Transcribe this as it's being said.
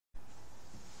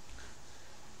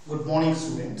Good morning,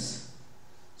 students.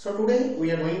 So today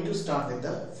we are going to start with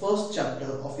the first chapter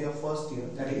of your first year,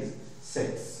 that is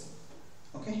sets.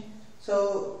 Okay.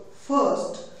 So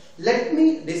first let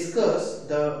me discuss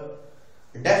the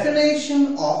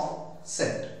definition of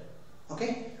set.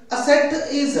 Okay. A set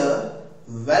is a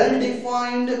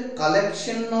well-defined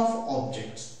collection of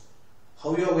objects.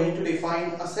 How you are going to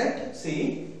define a set?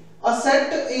 See, a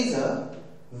set is a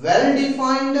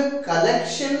well-defined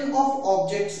collection of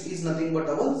objects is nothing but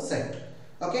our set.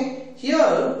 Okay,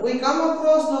 here we come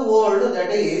across the word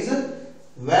that is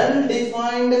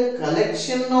well-defined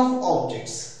collection of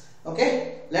objects.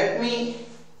 Okay, let me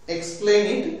explain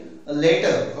it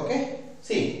later. Okay,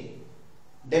 see,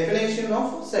 definition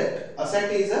of set. A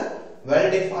set is a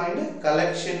well-defined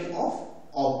collection of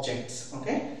objects.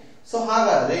 Okay, so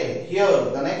here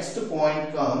the next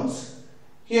point comes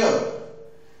here.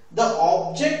 The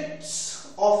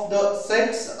objects of the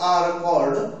sets are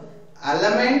called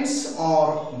elements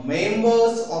or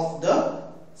members of the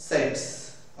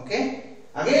sets. Okay.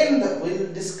 Again,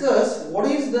 we'll discuss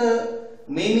what is the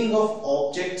meaning of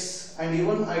objects, and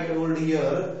even I told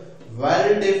here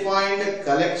well-defined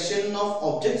collection of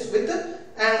objects with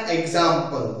an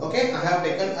example. Okay, I have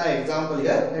taken an example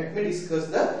here. Let me discuss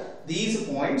these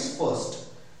points first.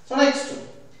 So next,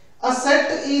 a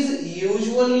set is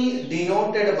usually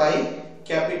denoted by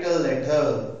capital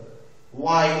letter,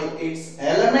 while its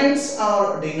elements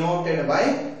are denoted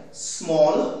by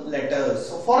small letters.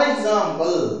 So for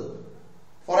example,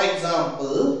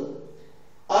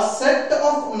 a set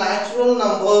of natural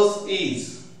numbers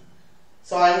is,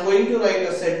 so I am going to write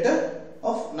a set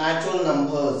of natural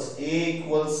numbers. A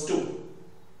equals to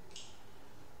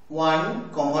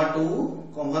 1, 2,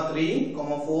 3,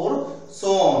 4,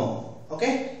 so on.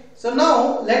 Okay. So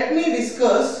now let me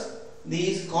discuss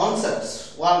these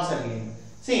concepts once again.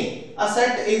 See, a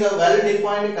set is a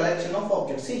well-defined collection of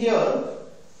objects. See here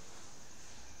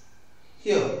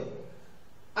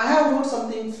I have wrote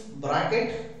something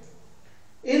bracket.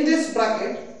 In this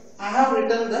bracket I have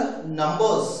written the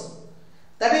numbers.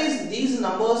 That is, these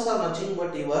numbers are nothing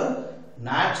but your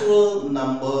natural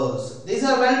numbers. These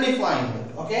are well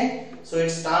defined. Okay, so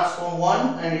it starts from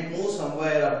 1 and it moves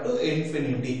somewhere up to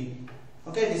infinity.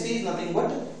 Okay, this is nothing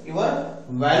but your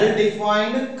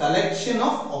well-defined collection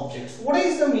of objects. What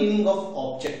is the meaning of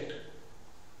object?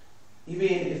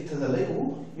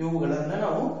 ಇವುಗಳನ್ನು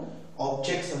ನಾವು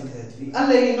objects ಅಂತ ಹೇಳ್ತೀವಿ.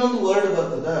 ಅಲ್ಲೇ ಇನ್ನೊಂದು word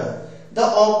ಬರ್ತದೆ. The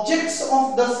objects of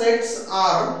the sets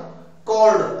are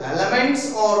called elements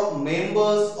or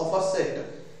members of a set.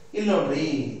 ಇಲ್ಲಿ ನೋಡ್ರಿ,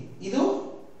 ಇದು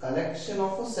collection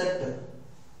of a set.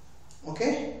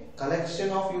 Okay, collection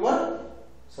of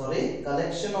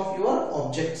your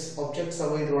objects. Objects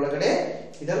ಅವ ಇದರೊಳಗಡೆ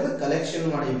ಇದರದ ಕಲೆಕ್ಷನ್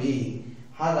ಮಾಡಿವಿ.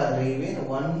 ಹಾಗಾದ್ರೆ ಇವೇನು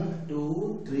 1 2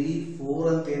 3 4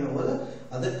 ಅಂತ ಏನವಲ್ಲ,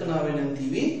 ಅದಕ್ಕೆ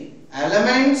ನಾವೇನಂತೀವಿ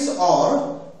elements or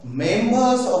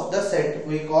members of the set.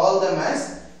 We call them as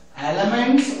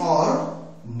elements or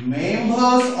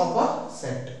members of a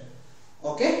set.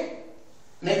 Okay,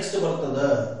 next ಬರ್ತದ.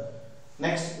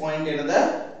 Next point ಏನದ?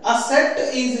 A set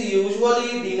is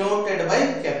usually denoted by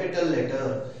capital letter.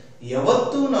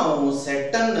 ಯಾವತ್ತು ನಾವು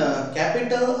ಸೆಟ್ ಅನ್ನ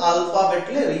ಕ್ಯಾಪಿಟಲ್ ಆಲ್ಫಾಬೆಟ್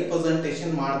ಲೆ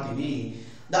representation ಮಾಡ್ತೀವಿ.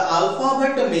 The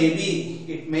alphabet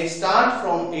may start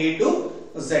from A to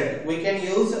Z. We can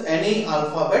use any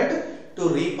alphabet to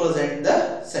represent the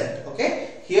set. Okay,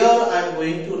 here I am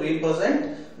going to represent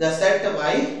the set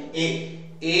by A.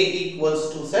 A equals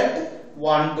to set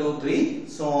 1 2 3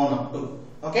 so on up to.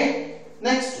 Okay,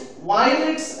 next, while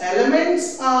its elements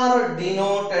are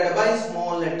denoted by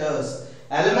small letters.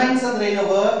 Elements ಅಂದ್ರೆ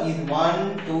ಏನವ? ಇದು 1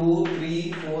 2 3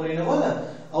 4 ಏನವಲ್ಲ,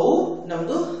 ಅವು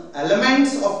ನಮ್ದು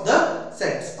elements of the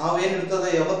sets. ಅವೇನಿರ್ತದೆ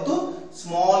ಯಾವತ್ತು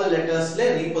small letters ಲೆ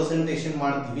representation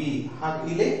ಮಾಡ್ತೀವಿ. ಹಾಗೆ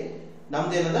ಇಲ್ಲಿ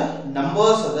ನಮ್ದೇನದ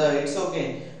numbers ಅದ. It's okay,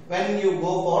 when you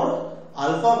go for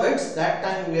alphabets, that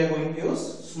time we are going to use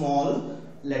small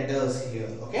letters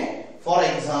here. Okay, for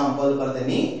example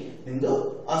ಬರ್ದೇನಿ ನಿಮ್ದು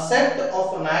a set of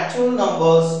natural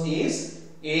numbers is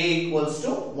A equals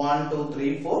to 1 2 3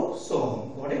 4 so on.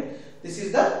 Got it? This is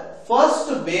the first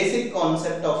basic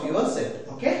concept of your set.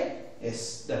 Okay, yes,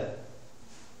 done.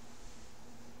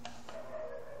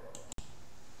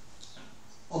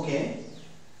 Okay,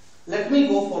 let me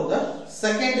go for the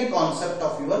second concept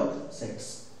of your sets.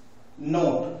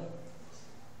 Note,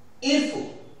 if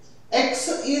X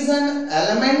is an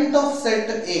element of set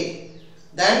A,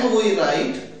 then we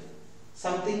write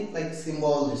something like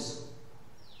symbol this.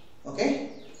 Okay,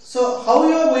 so how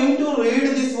you are going to read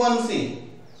this one? See,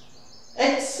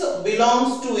 X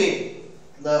belongs to A.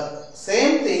 The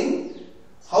same thing,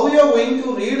 how you are going to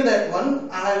read that one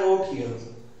I wrote here,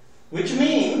 which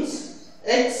means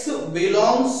X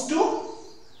belongs to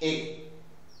A.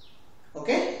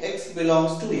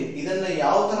 belongs to A. ಇದನ್ನ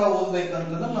ಯಾವ ತರ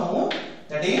ಓದಬೇಕಂತಂದ್ರೆ ನಾವು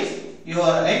that is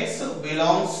your x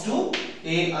belongs to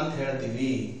A ಅಂತ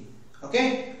ಹೇಳ್ತೀವಿ. Okay,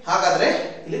 ಹಾಗಾದ್ರೆ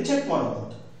ಇಲ್ಲಿ check ಮಾಡೋಣ.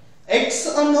 x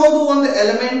ಅನ್ನೋದು ಒಂದು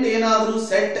ಎಲಿಮೆಂಟ್ ಏನಾದ್ರೂ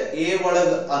ಸೆಟ್ A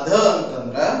ಒಳಗ ಅದ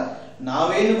ಅಂತಂದ್ರ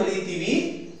ನಾವೇನು ಬರೀತೀವಿ,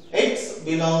 x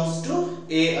belongs to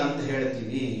A ಅಂತ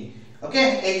ಹೇಳ್ತೀವಿ. ಓಕೆ,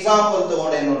 ಎಕ್ಸಾಂಪಲ್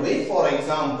ತಗೊಂಡೆ ನೋಡ್ರಿ. ಫಾರ್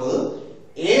ಎಕ್ಸಾಂಪಲ್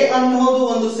A ಅನ್ನೋದು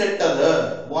ಒಂದು ಸೆಟ್ ಅದ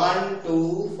 1 2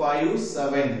 5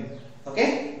 7. ಓಕೆ,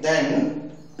 ದೆನ್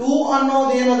 2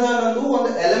 ಅನ್ನೋದು ಏನದ ಅನ್ನೋದು ಒಂದು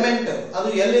ಎಲಿಮೆಂಟ್, ಅದು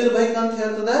ಎಲ್ಲಿ ಇರಬೇಕಂತ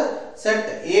ಹೇಳ್ತದ, ಸೆಟ್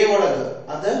A ಒಳಗ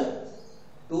ಅದ.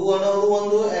 2 ಅನ್ನೋದು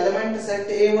ಒಂದು ಎಲಿಮೆಂಟ್ ಸೆಟ್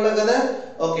A ಒಳಗದ.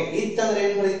 ಓಕೆ, ಇತ್ತಂದ್ರೆ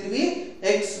ಏನ್ ಬರೀತೀವಿ,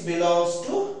 x belongs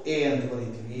to A ಅಂತ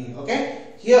ಬರೀತೀವಿ. Okay,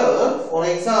 here for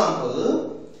example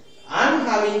I am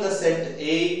having the set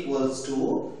A equals to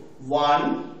 1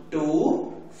 2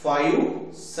 5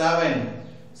 7.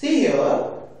 See here,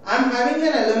 I am having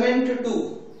an element 2.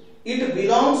 It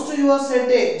belongs to your set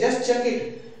A. Just check it.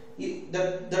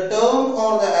 The term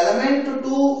or the element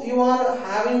 2 you are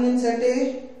having in set A.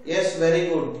 Yes, very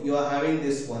good. You are having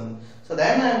this one. So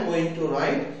then I am going to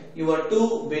write your 2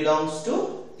 belongs to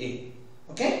A.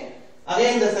 Okay.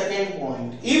 Again the second point.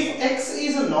 If x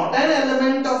is not an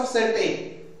element of set A.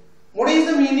 What is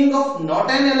the meaning of not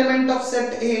an element of set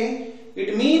A? It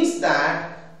means that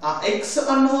x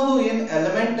ಅನ್ನೋದು ಏನು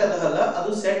element ಅದಲ್ಲ,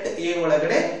 ಅದು set A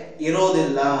ಒಳಗಡೆ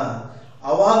ಇರೋದಿಲ್ಲ.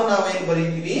 ಅವಾಗ ನಾವೇನ್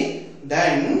ಬರೀತೀವಿ,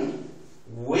 then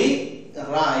we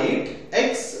write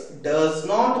x does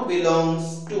not belongs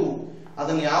to.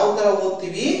 ಅದನ್ನ ಯಾವ ತರ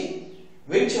ಓದ್ತೀವಿ,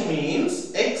 which means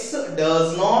x does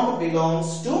not belongs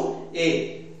to A.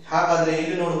 ಹಾಗಾದ್ರೆ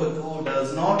ಇಲ್ಲಿ ನೋಡಬೇಕು, does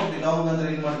not belong ಅಂದ್ರೆ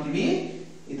ಏನ್ ಮಾಡ್ತೀವಿ,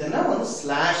 ಇದನ್ನ ಒಂದು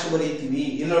ಸ್ಲಾಶ್ ಬರೀತೀವಿ.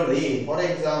 ಇಲ್ಲಿ ನೋಡ್ರಿ, for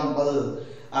example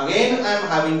again I am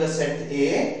having the set A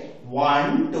 1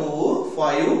 2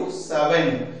 5 7.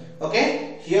 Okay,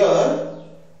 here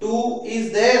 2 is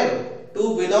there, 2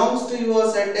 belongs to your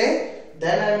set A.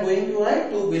 Then I am going to write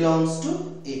 2 belongs to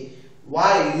A,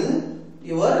 while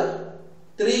your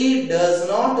 3 does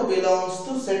not belongs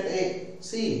to set A.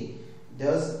 See,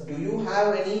 do you have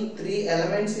any 3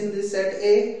 elements in this set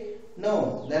A? No.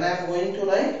 Then I am going to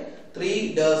write 3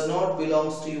 does not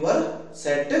belongs to your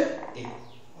set A.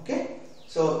 Okay,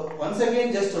 so once again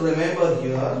just to remember,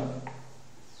 here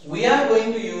we are going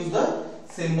to use the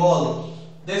symbol,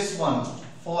 this one,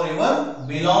 for your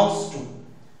belongs to,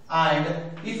 and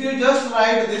if you just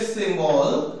write this symbol,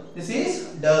 this is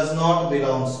does not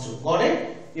belongs to. Got it?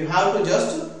 You have to just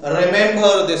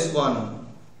remember this one.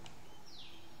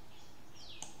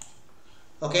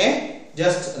 Okay,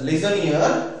 just listen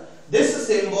here. This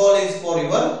symbol is for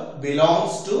your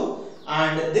belongs to,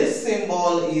 and this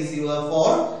symbol is your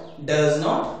for does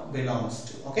not belongs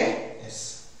to. Okay, yes.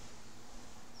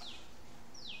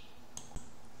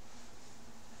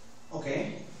 Okay,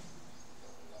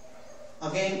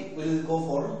 again we will go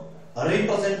for a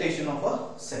representation of a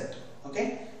set. Okay,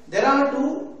 there are 2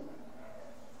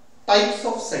 types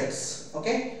of sets.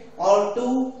 Okay, or 2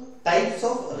 types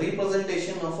of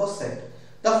representation of a set.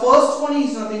 The first one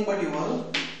is nothing but your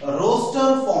roster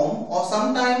form, or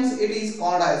sometimes it is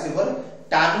called as your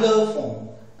tabular form,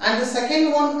 and the second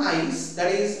one is, that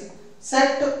is,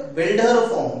 set builder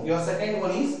form. Your second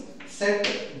one is set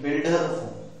builder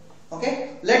form. Okay,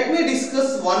 let me discuss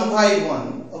one by one.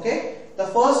 Okay, the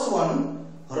first one,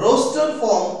 roster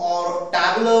form or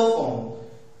tabular form.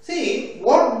 See,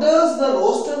 what does the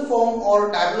roster form or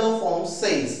tabular form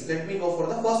says? Let me go for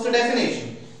the first definition.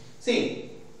 See,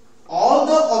 all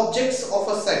the objects of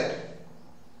a set,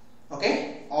 okay,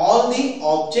 all the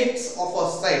objects of a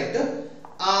set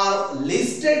are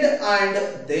listed and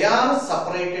they are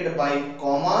separated by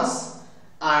commas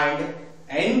and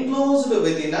enclosed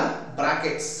within a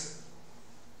brackets.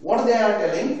 What they are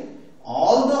telling,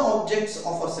 all the objects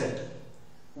of a set,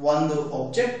 ಒಂದು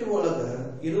object ಒಳಗ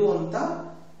ಇರುವಂತ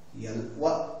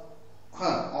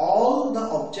all the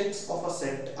objects of a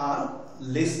set are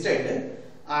listed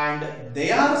and they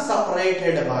are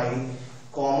separated by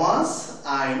commas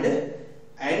and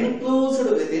enclosed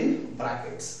within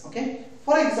brackets. Okay,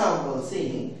 for example, see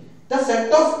the set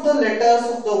of the letters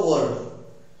of the word.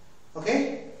 Okay,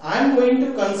 I am going to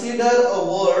consider a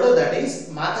word that is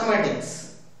mathematics.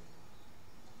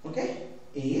 Okay,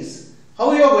 is how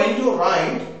you are going to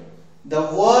write the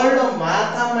word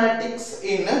mathematics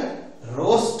in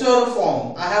roster form.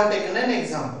 I have taken an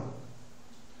example.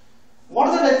 What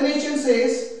the definition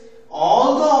says, all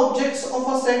the objects of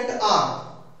a set are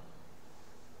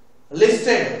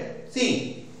listed. See,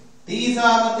 these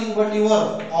are nothing but your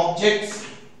objects,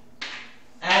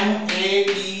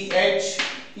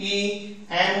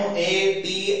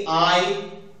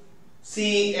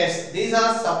 M-A-T-H-E-M-A-T-I-C-S. These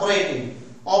are separated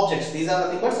objects. These are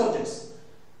nothing but subjects.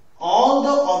 all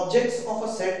the objects of a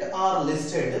set are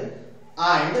listed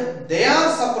and they are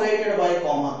separated by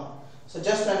comma. So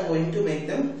just I am going to make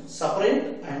them separate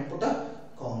and put a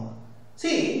comma.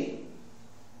 See,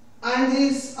 and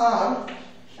these are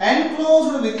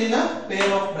enclosed within a pair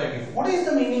of brackets. What is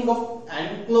the meaning of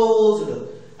enclosed?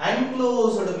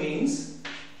 Enclosed means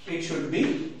it should be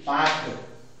packed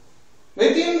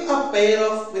within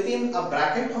a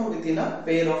bracket or within a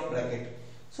pair of bracket.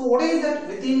 So what is that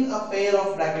within a pair of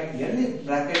bracket? Here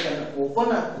bracket and open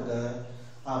ಆಗ್ತದ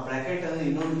ಆ bracket ಅನ್ನು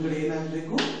ಇನ್ನೊಂದು ಕಡೆ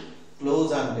ಏನಾಗಬೇಕು,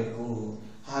 close ಆಗಬೇಕು.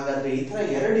 ಹಾಗಾದ್ರೆ ಈ ತರ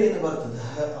ಎರಡು ಏನು ಬರ್ತದ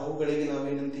ಅವುಗಳಿಗೆ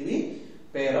ನಾವೇನಂತೀವಿ,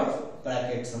 ಪೇರ್ ಆಫ್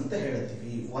ಬ್ರಾಕೆಟ್ಸ್ ಅಂತ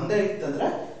ಹೇಳ್ತೀವಿ. ಒಂದೇ ಇತ್ತಂದ್ರೆ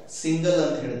ಸಿಂಗಲ್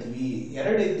ಅಂತ ಹೇಳ್ತೀವಿ,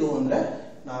 ಎರಡು ಇದ್ದು ಅಂದ್ರೆ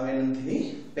ನಾವೇನಂತೀವಿ,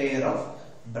 ಪೇರ್ ಆಫ್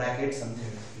ಬ್ರಾಕೆಟ್ಸ್ ಅಂತ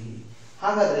ಹೇಳ್ತೀವಿ.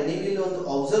 ಹಾಗಾದ್ರೆ ನೀವು ಇಲ್ಲಿ ಒಂದು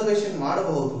ಅಬ್ಸರ್ವೇಷನ್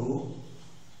ಮಾಡಬಹುದು.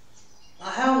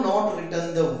 I have not written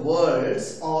the words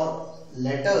or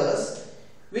letters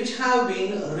which have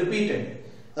been repeated.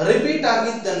 Repeat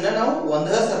ಆಗಿದ್ದನ್ನ ನಾವು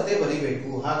ಒಂದೇ ಸರ್ತಿ ಬರಿಬೇಕು.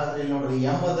 ಹಾಗಾದ್ರೆ ನೋಡ್ರಿ,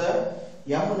 ಎಂ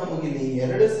ನಮಗೆ ಇಲ್ಲಿ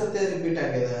ಎರಡು ಸರ್ತಿ ರಿಪೀಟ್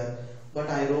ಆಗಿದೆ, but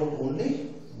I wrote only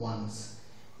once.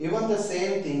 Even the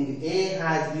same thing, A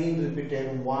has been repeated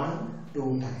 1-2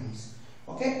 times.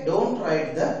 Okay, don't write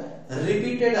the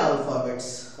repeated alphabets,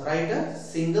 write a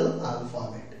single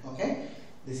alphabet. Okay,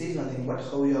 this is nothing but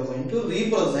how you are going to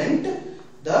represent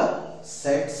the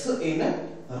sets in a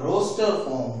roster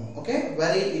form. Okay,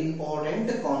 very important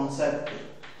concept.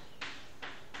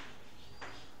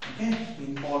 Okay,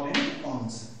 important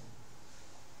concept.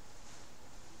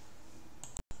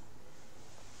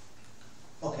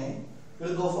 Okay,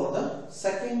 we'll go for the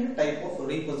second type of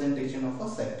representation of a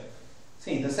set.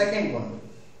 See the second one,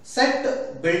 set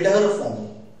builder form.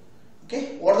 Okay,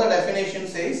 what the definition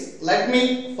says, let me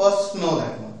first know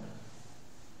that one.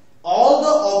 All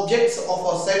the objects of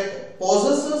a set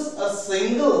possesses a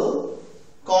single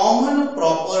common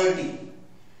property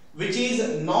which is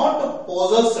not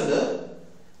possessed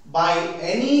by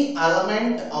any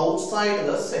element outside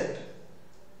the set.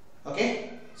 Okay,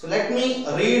 so let me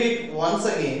read it once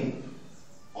again.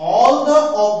 All the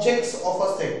objects of a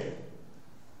set,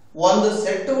 ಒಂದು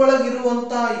set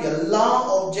ಒಳಗಿರುವಂತ ಎಲ್ಲಾ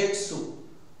objects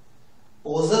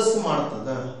possess ಮಾಡ್ತದ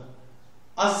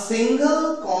a single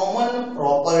common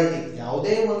property.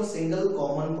 ಯಾವುದೇ ಒಂದು single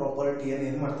common ಪ್ರಾಪರ್ಟಿಯನ್ನು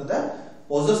ಏನು ಮಾಡ್ತದ,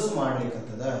 possess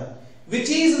ಮಾಡ್ಲಿಕ್ಕತ್ತದ.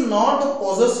 which is not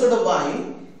possessed by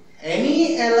any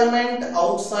element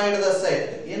outside the set.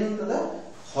 ಏನಂತದ,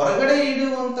 ಹೊರಗಡೆ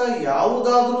ಇಡುವಂತ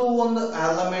ಯಾವುದಾದ್ರೂ ಒಂದು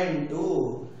ಎಲಿಮೆಂಟ್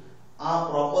ಆ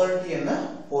ಪ್ರಾಪರ್ಟಿಯನ್ನ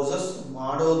ಪೊಸೆಸ್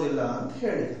ಮಾಡೋದಿಲ್ಲ ಅಂತ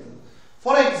ಹೇಳಿರ್ತದೆ.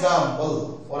 For example,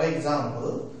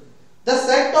 the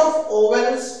set of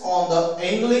vowels on the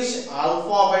English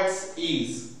alphabets is.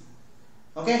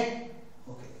 Okay.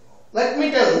 Let me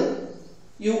tell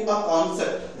you a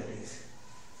concept. That is,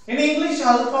 in English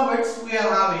alphabets we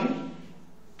are having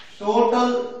total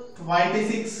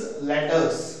 26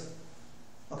 letters.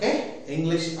 Okay,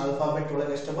 English alphabet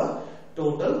ಒಳಗೆ ಎಷ್ಟವ,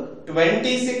 total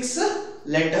 26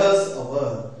 letters ಅವ.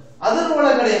 ಅದರ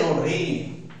ಒಳಗಡೆ ನೋಡ್ರಿ,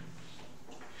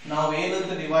 ನಾವು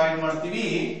ಏನಂತ divide ಮಾಡ್ತೀವಿ,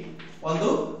 ಒಂದು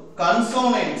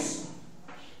ಕನ್ಸೋನೆಂಟ್ಸ್,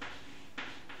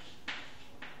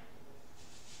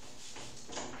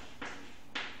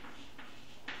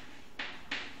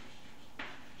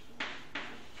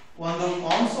 ಒಂದು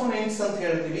ಕಾನ್ಸೋನೆಂಟ್ಸ್ ಅಂತ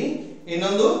ಹೇಳ್ತೀವಿ,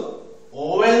 ಇನ್ನೊಂದು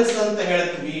vowels ಅಂತ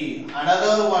ಹೇಳ್ತೀವಿ.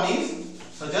 Another one is,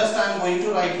 so just I am going to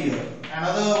write here,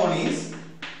 another one is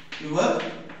your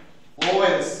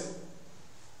vowels.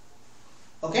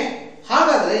 Okay,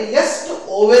 ಹಾಗಾದ್ರೆ ಎಷ್ಟು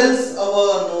vowels ಅವ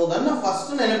ಅನ್ನೋದನ್ನ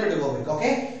first ನೆನಪಿಟ್ಕೋಬೇಕು.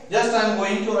 Okay, just I am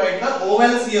going to write the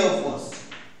vowels here first.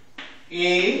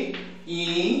 A, E,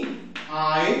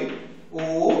 I, O,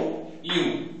 U.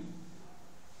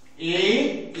 A,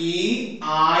 E,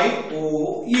 I, O,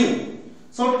 U.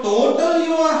 So total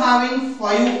you are having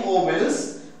 5 vowels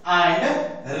and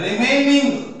remaining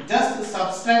just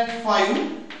subtract 5.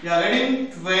 You are getting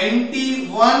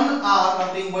 21 are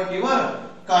nothing but your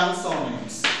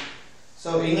consonants.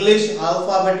 So English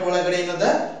alphabet ಒಳಗಡೆ ಏನದ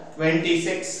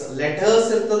 26 letters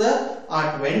ಇರ್ತದ. ಆ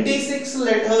 26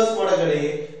 letters ಒಳಗಡೆ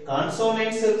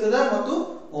consonants ಇರ್ತದ ಮತ್ತು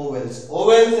vowels.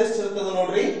 Vowels ಎಷ್ಟು ಇರ್ತದ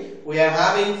ನೋಡ್ರಿ, we are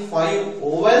having 5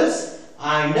 vowels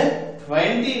and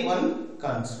 21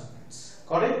 consonants.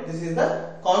 Got it? This is the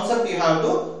concept you have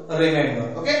to remember.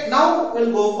 Okay, now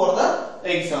we'll go for the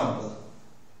example.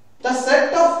 The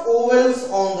set of vowels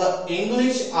on the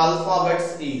English alphabets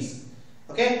is.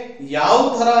 Okay, ಯಾವ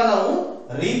ತರ ನಾವು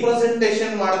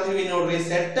representation ಮಾಡ್ತೀವಿ ನೋಡ್ರಿ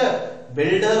set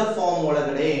builder form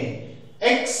ಒಳಗಡೆ.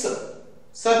 X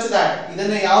such that,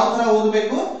 ಇದನ್ನ ಯಾವ ತರ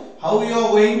ಓದಬೇಕು, how you are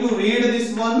going to read this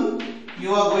one,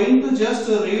 you are going to just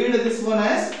read this one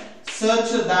as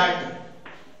such that.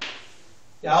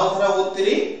 ಯಾವ ತರ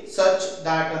ಓದ್ತೀರಿ such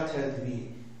that ಅಂತ ಹೇಳ್ತೀವಿ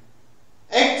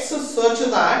x such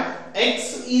that x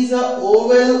is a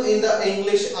vowel in the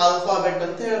English alphabet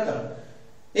ಅಂತ ಹೇಳ್ತಾರೆ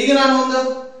ಈಗ ನಾನು ಒಂದು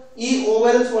ಈ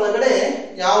vowels ಒಳಗಡೆ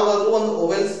ಯಾವುದಾದರೂ ಒಂದು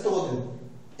vowels ತಗೋತೀನಿ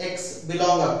x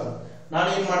ಬಿಲಾಂಗ್ ಆಗ್ತದೆ ನಾನು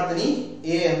ಏನು ಮಾಡ್ತೀನಿ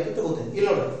a ಅಂತ ತಗೋತೀನಿ ಇಲ್ಲಿ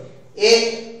ನೋಡಿ a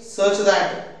such that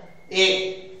a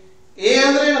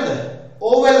ಅಂದ್ರೆ ಏನದ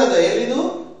vowel ಅದ ಎಲ್ಲಿದು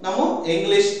ನಮ್ಮ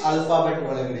ಇಂಗ್ಲಿಷ್ ಆಲ್ಫಾಬೆಟ್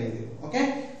ಒಳಗಡೆ ಇದೆ okay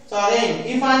so again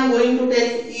if I am going to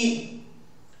take e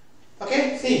okay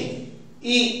see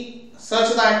e such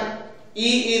that e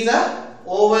is a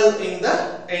vowel in the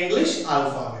English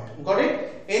alphabet got it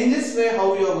in this way how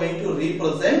you are going to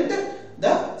represent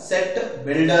the set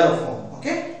builder form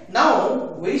okay now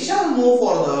we shall move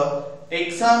for the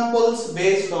examples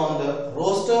based on the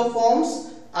roster forms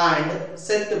and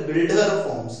set builder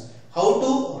forms how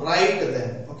to write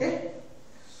them okay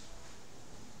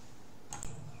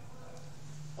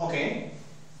okay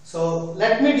so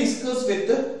let me discuss with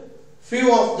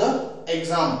few of the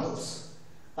examples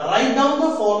write down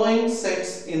the following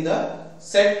sets in the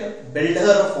set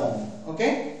builder form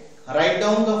okay write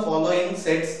down the following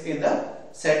sets in the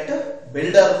set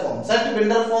builder form set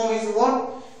builder form is what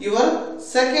your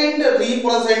second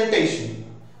representation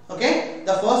okay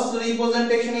the first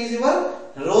representation is your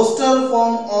roster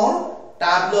form or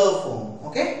tabular form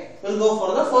okay we'll go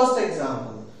for the first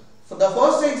example so the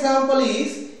first example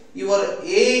is your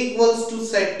a equals to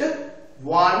set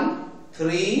 1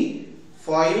 3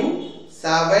 5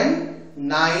 7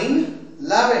 9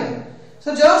 11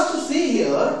 so just to see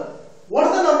here what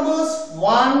are the numbers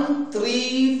 1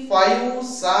 3 5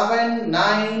 7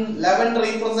 9 11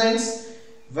 represents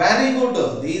very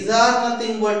good these are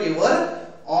nothing but your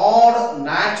odd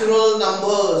natural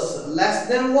numbers less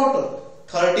than what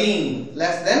 13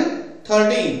 less than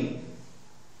 13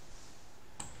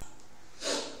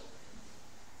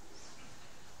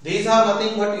 these are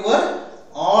nothing but your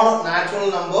odd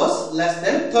natural numbers less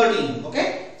than 13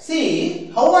 okay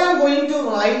see how I am going to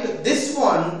write this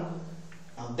one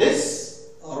this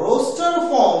roster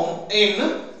form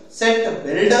in set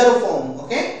builder form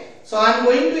okay so I am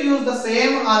going to use the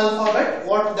same alphabet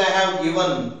what they have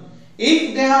given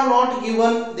if they have not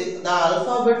given the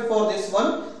alphabet for this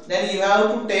one then you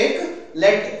have to take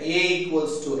let a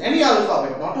equals to any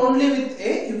alphabet not only with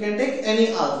a you can take any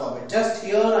alphabet just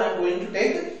here I am going to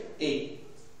take a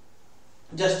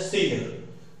just see here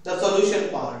the solution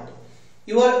part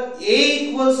your a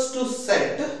equals to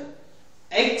set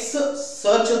x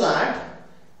such that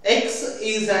x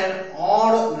is an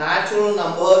odd natural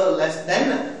number less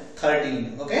than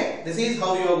 13 okay this is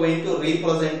how you are going to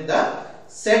represent the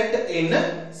set in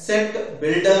set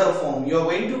builder form you are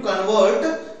going to convert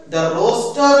the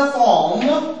roster form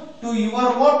to your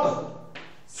what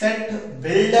set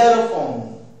builder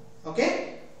form okay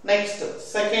next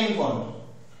second one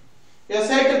your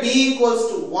set b equals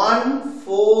to 1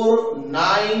 4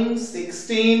 9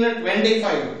 16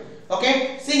 25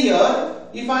 okay see here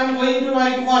if I am going to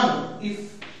write 1 if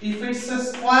it's a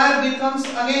square becomes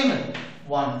again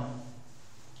 1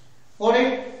 got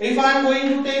it if I am going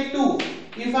to take 2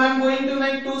 if I am going to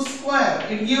make 2 square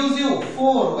it gives you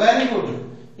 4 very good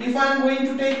if I am going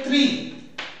to take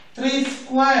 3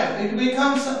 square it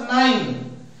becomes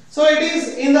 9 so it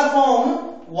is in the form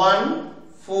 1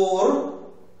 4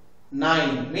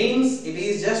 9 means it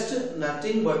is just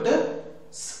nothing but a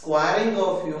squaring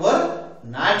of your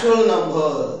natural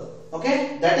number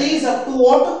okay that is up to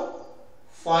what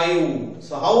 5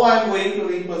 so how I am going to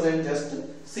represent just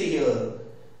see here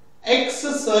x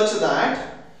such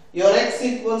that your x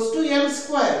equals to m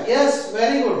square yes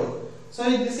very good so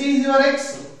this is your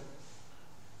x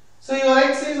so your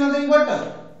x is nothing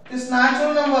but this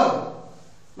natural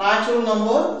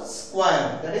number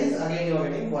square that is again you are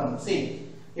getting 1 see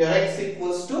your x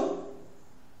equals to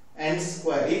n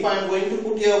square if I am going to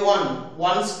put here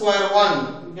 1 square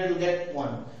 1 you will get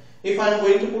 1 if I am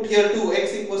going to put here 2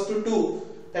 x equals to 2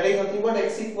 that is nothing but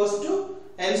x equals to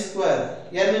n square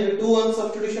n into 2 on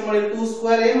substitution ಮಾಡಿ 2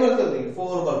 square ಏನು ಬರ್ತದೆ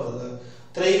 4 ಬರ್ತದೆ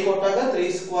 3 ಕೊಟ್ಟಾಗ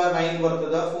 3 square 9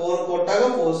 ಬರ್ತದೆ 4 ಕೊಟ್ಟಾಗ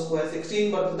 4 square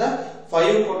 16 ಬರ್ತದೆ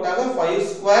 5 ಕೊಟ್ಟಾಗ 5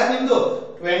 square ನಿಂದು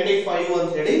 25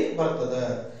 ಅಂತ ಹೇಳಿ ಬರ್ತದೆ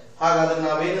ಹಾಗಾದ್ರೆ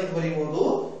ನಾವೇನಂತ ಬರೀಬಹುದು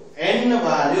n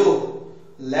value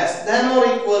less than or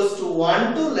equals to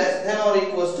 1 to less than or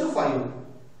equals to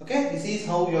 5 okay this is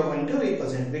how you are going to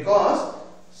represent because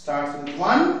starts with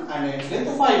 1 and ends with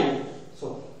 5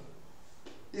 so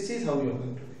this is how you are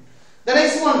going to do the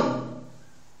next one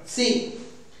c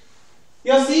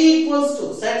your c equals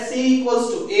to set c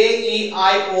equals to a e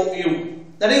I o u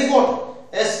that is what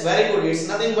yes very good it's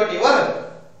nothing but your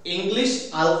English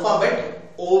alphabet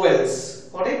vowels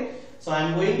got it so I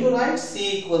am going to write c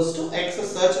equals to x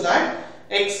such that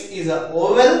X is a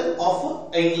vowel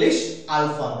of English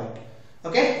alphabet.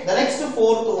 Okay, the next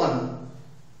fourth one.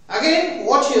 Again,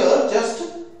 watch here, just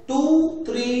 2,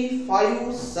 3,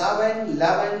 5, 7,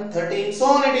 11, 13, so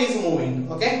on it is moving.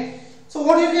 Okay, so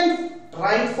what you can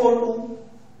write for 2?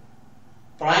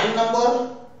 Prime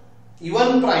number,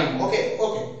 even prime. Okay,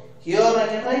 here I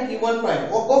can write even prime.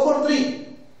 Oh, go for 3.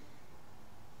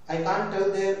 I can't tell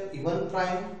there even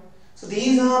prime. So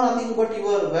these are nothing but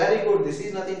your, very good, this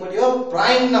is nothing but your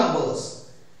prime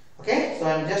numbers. Okay, so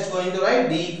I am just going to write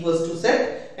D equals to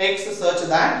set X such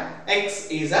that X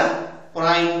is a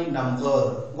prime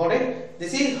number. Got it?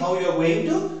 This is how you are going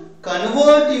to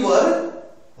convert your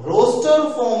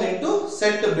roster form into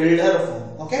set builder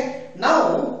form. Okay,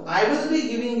 now I will be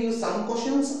giving you some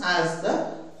questions as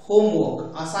the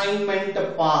homework assignment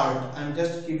part. I am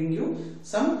just giving you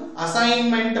some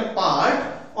assignment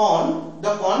part on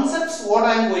the concepts what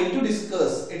I am going to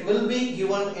discuss. It will be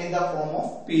given in the form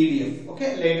of PDF.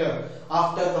 Okay, later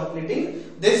after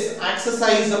completing this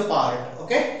exercise part.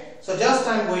 Okay, so just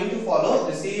I am going to follow.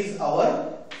 This is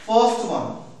our first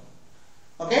one.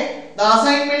 Okay, the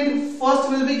assignment first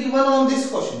will be given on this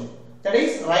question. That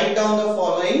is, write down the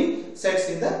following sets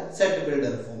in the set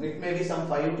builder form. It may be some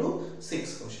 5 to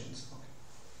 6 questions.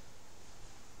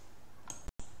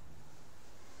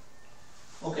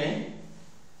 Okay.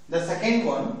 The second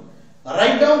one,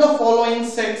 write down the following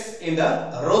sets in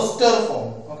the roster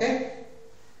form. Okay.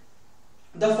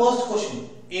 The first question,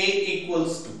 A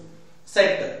equals to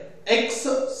set X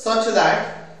such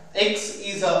that X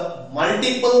is a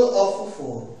multiple of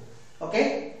 4.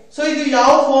 Okay. So ಇದು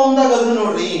ಯಾವ form ದಾಗ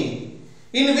ನೋಡ್ರಿ.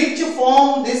 In which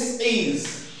form this is?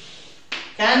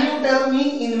 Can you tell me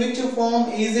in which form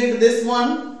is it this one?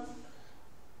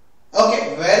 Okay,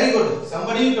 very good.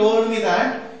 Somebody told me that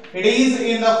it is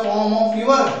in the form of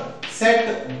your set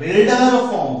builder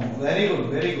form. Very good,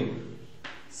 very good.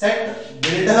 Set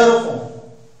builder form.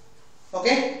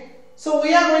 Okay, so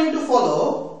we are going to follow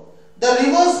the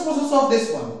reverse process of this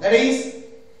one. That is,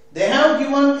 they have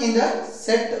given in the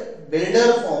set builder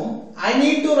form. I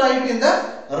need to write in the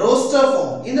roster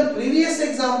form. In the previous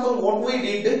example, what we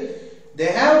did,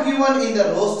 they have given in the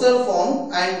roster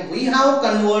form and we have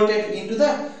converted into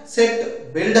the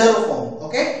set builder form.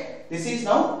 Okay, this is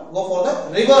now go for the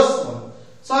reverse one.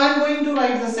 So I am going to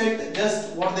write the set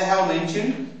just what they have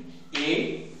mentioned.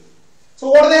 A. So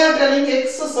what they are telling,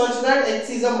 X such that X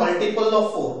is a multiple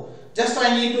of 4. Just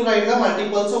I need to write the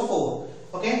multiples of 4.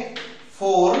 Okay,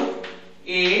 4,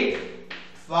 8,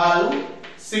 12,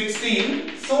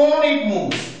 16, so on it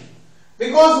moves.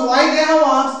 Because why they have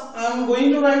asked, I am going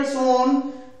to write so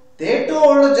on. They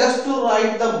told just to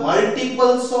write the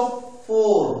multiples of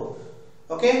 4.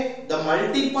 Okay, the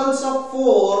multiples of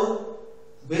 4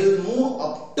 will move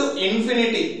up to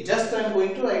infinity. Just I am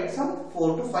going to write some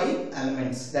 4 to 5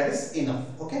 elements. That is enough.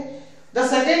 Okay. The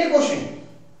second question,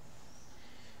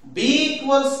 B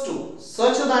equals to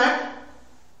such that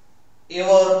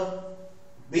your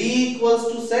B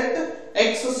equals to set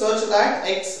X such that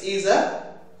X is a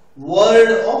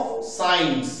word of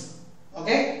signs.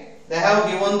 Okay, they have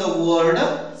given the word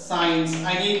signs.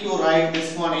 I need to write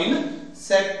this one in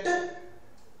set.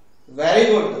 Very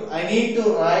good. I need to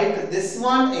write this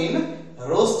one in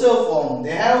roster form.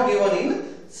 They have given in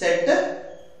set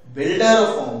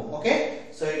builder form. Okay,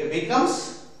 so it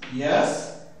becomes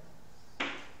yes,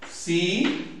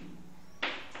 C,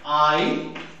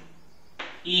 I,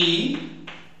 E,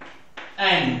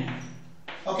 N.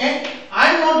 Okay, I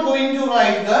am not going to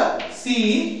write the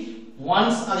C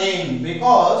once again,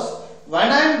 because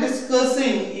when I am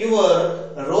discussing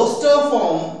your roster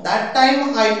form, that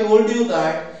time I told you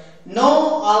that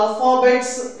no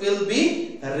alphabets will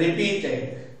be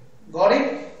repeated. Got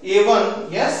it?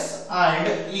 A1, yes,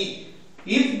 and E.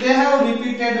 If they have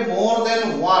repeated more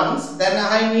than once, then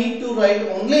I need to write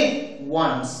only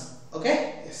once.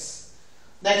 Okay? Yes.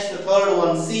 Next, the third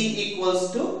one, C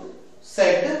equals to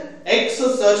set X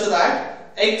such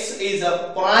that X is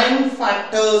a prime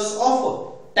factors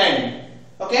of 10.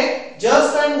 Okay,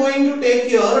 just I am going to take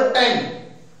here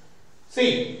 10.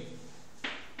 See,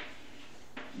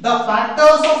 the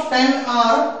factors of 10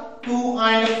 are 2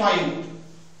 and 5.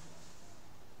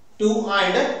 2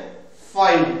 and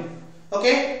 5.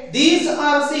 Okay, these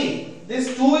are, see,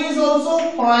 this 2 is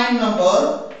also prime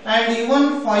number and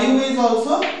even 5 is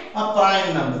also a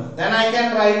prime number. Then I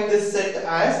can write this set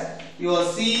as your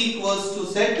C equals to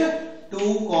set 2,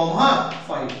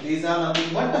 5. These are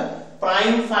nothing but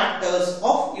prime factors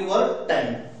of your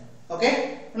 10.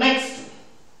 Okay, next,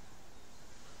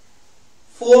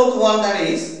 fourth one, that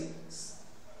is,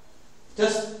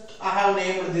 just I have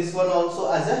named this one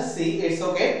also as a C. It's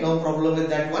okay, no problem with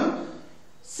that one.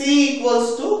 C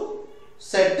equals to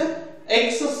set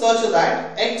X such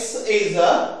that X is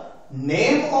a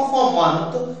name of a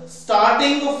month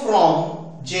starting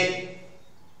from J.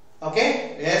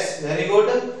 Okay, yes, very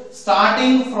good.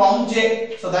 Starting from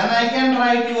J. So then I can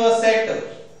write you a set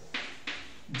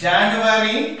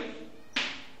January,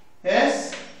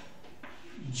 yes,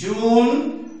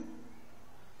 June,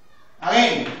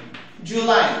 again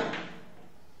July.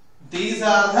 These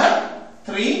are the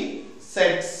three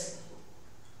sets.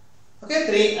 Okay,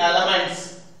 three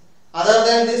elements. Other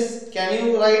than this, can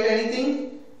you write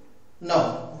anything?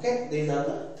 No. Okay, these are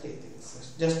the three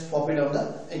things. Just copy down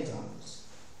the examples.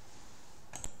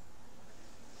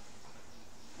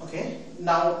 Okay,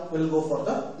 now we'll go for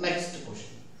the next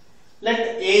question. Let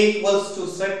A equals to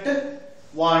set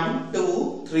 1,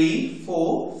 2, 3,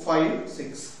 4, 5,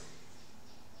 6.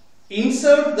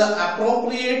 Insert the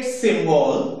appropriate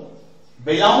symbol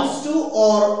belongs to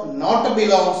or not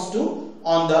belongs to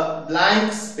on the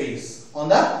blank space. On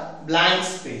the blank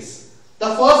space.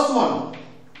 The first one,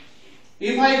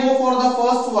 if I go for the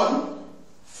first one,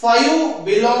 5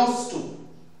 belongs to.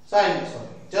 So I am sorry,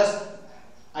 just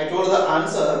I told the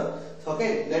answer.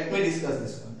 Okay, let me discuss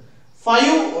this one.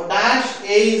 5 dash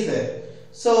A is there.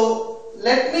 So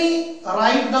let me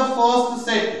write the first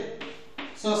set.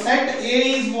 So set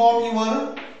A is what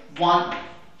your 1,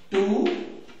 2,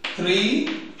 3,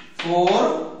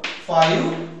 4,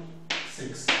 5,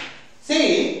 6.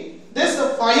 See, this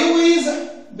 5 is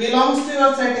belongs to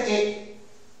your set A.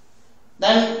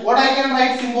 Then what I can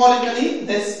write symbolically,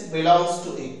 this belongs to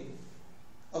A.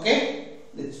 Okay,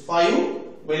 this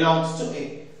 5 belongs to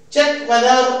A. Check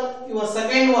whether your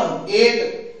second one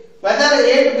 8, whether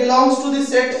 8 belongs to the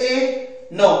set A.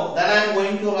 No, then I am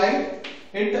going to write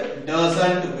it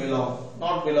doesn't belong,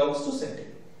 not belongs to set A.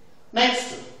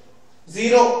 Next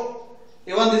 0,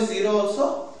 even this 0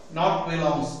 also not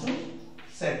belongs to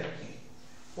set A.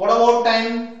 What about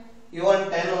 10? Even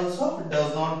 10 also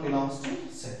does not belongs to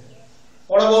set A.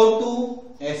 What about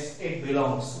 2? Yes, it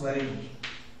belongs. Very good.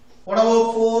 What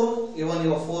about 4? Even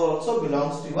your 4 also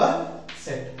belongs to your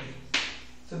set A.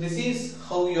 So this is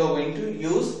how you are going to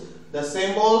use the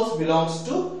symbols belongs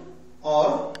to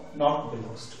or not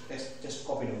belongs to. Yes, just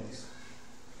copy down this.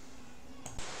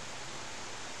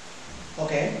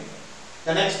 Okay.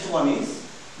 The next one is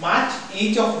match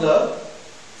each of the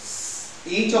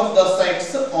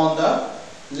sets on the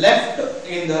left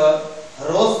in the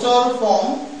roster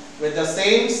form with the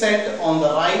same set on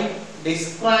the right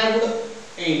described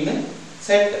in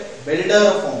set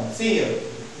builder form. See here,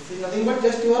 this is nothing but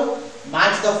just your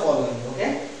match the following.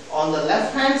 Okay, on the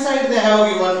left hand side they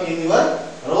have given in your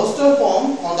roster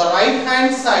form, on the right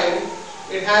hand side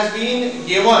it has been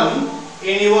given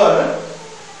in your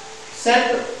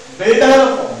set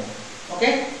builder form.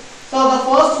 Okay, so the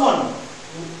first one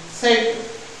set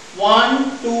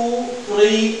 1, 2,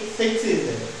 3, 6 is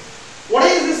there. What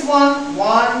is this one?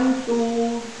 1,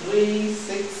 2, 3,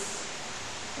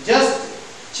 6. Just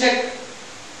check.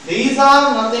 These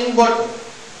are nothing but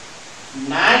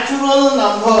natural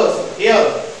numbers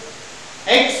here.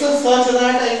 X such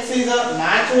that X is a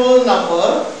natural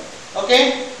number.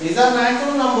 Okay, these are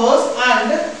natural numbers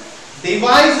and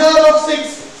divisor of 6.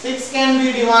 6 can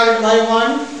be divided by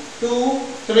 1, 2,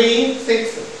 3,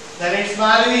 6. Then its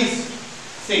value is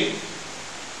 6.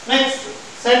 Next,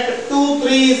 set 2,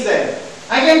 3 is there.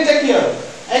 I can check here.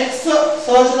 X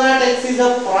such that X is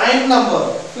a prime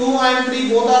number. 2 and 3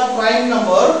 both are prime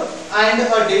number and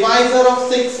a divisor of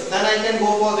 6. Then I can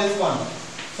go for this one.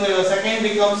 So your second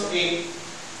becomes 8.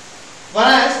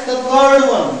 Whereas the third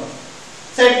one,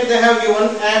 set they have given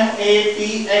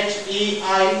MATHEICS.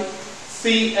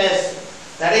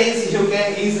 That is, you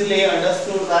can easily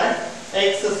understood that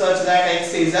X such that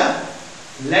X is a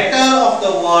letter of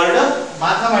the word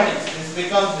mathematics. This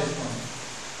becomes this one.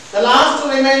 The last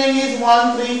remaining is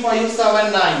 1, 3, 5,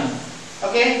 7, 9.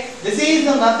 Okay, this is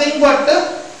nothing but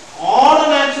odd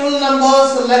natural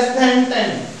numbers less than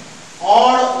 10.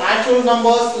 Odd natural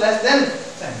numbers less than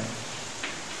 10.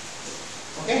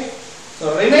 Okay,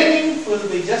 so remaining will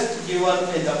be just given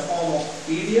in the form of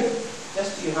PDF.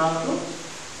 Just you have to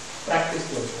practice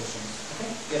those questions.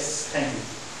 Okay, yes, thank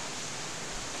you.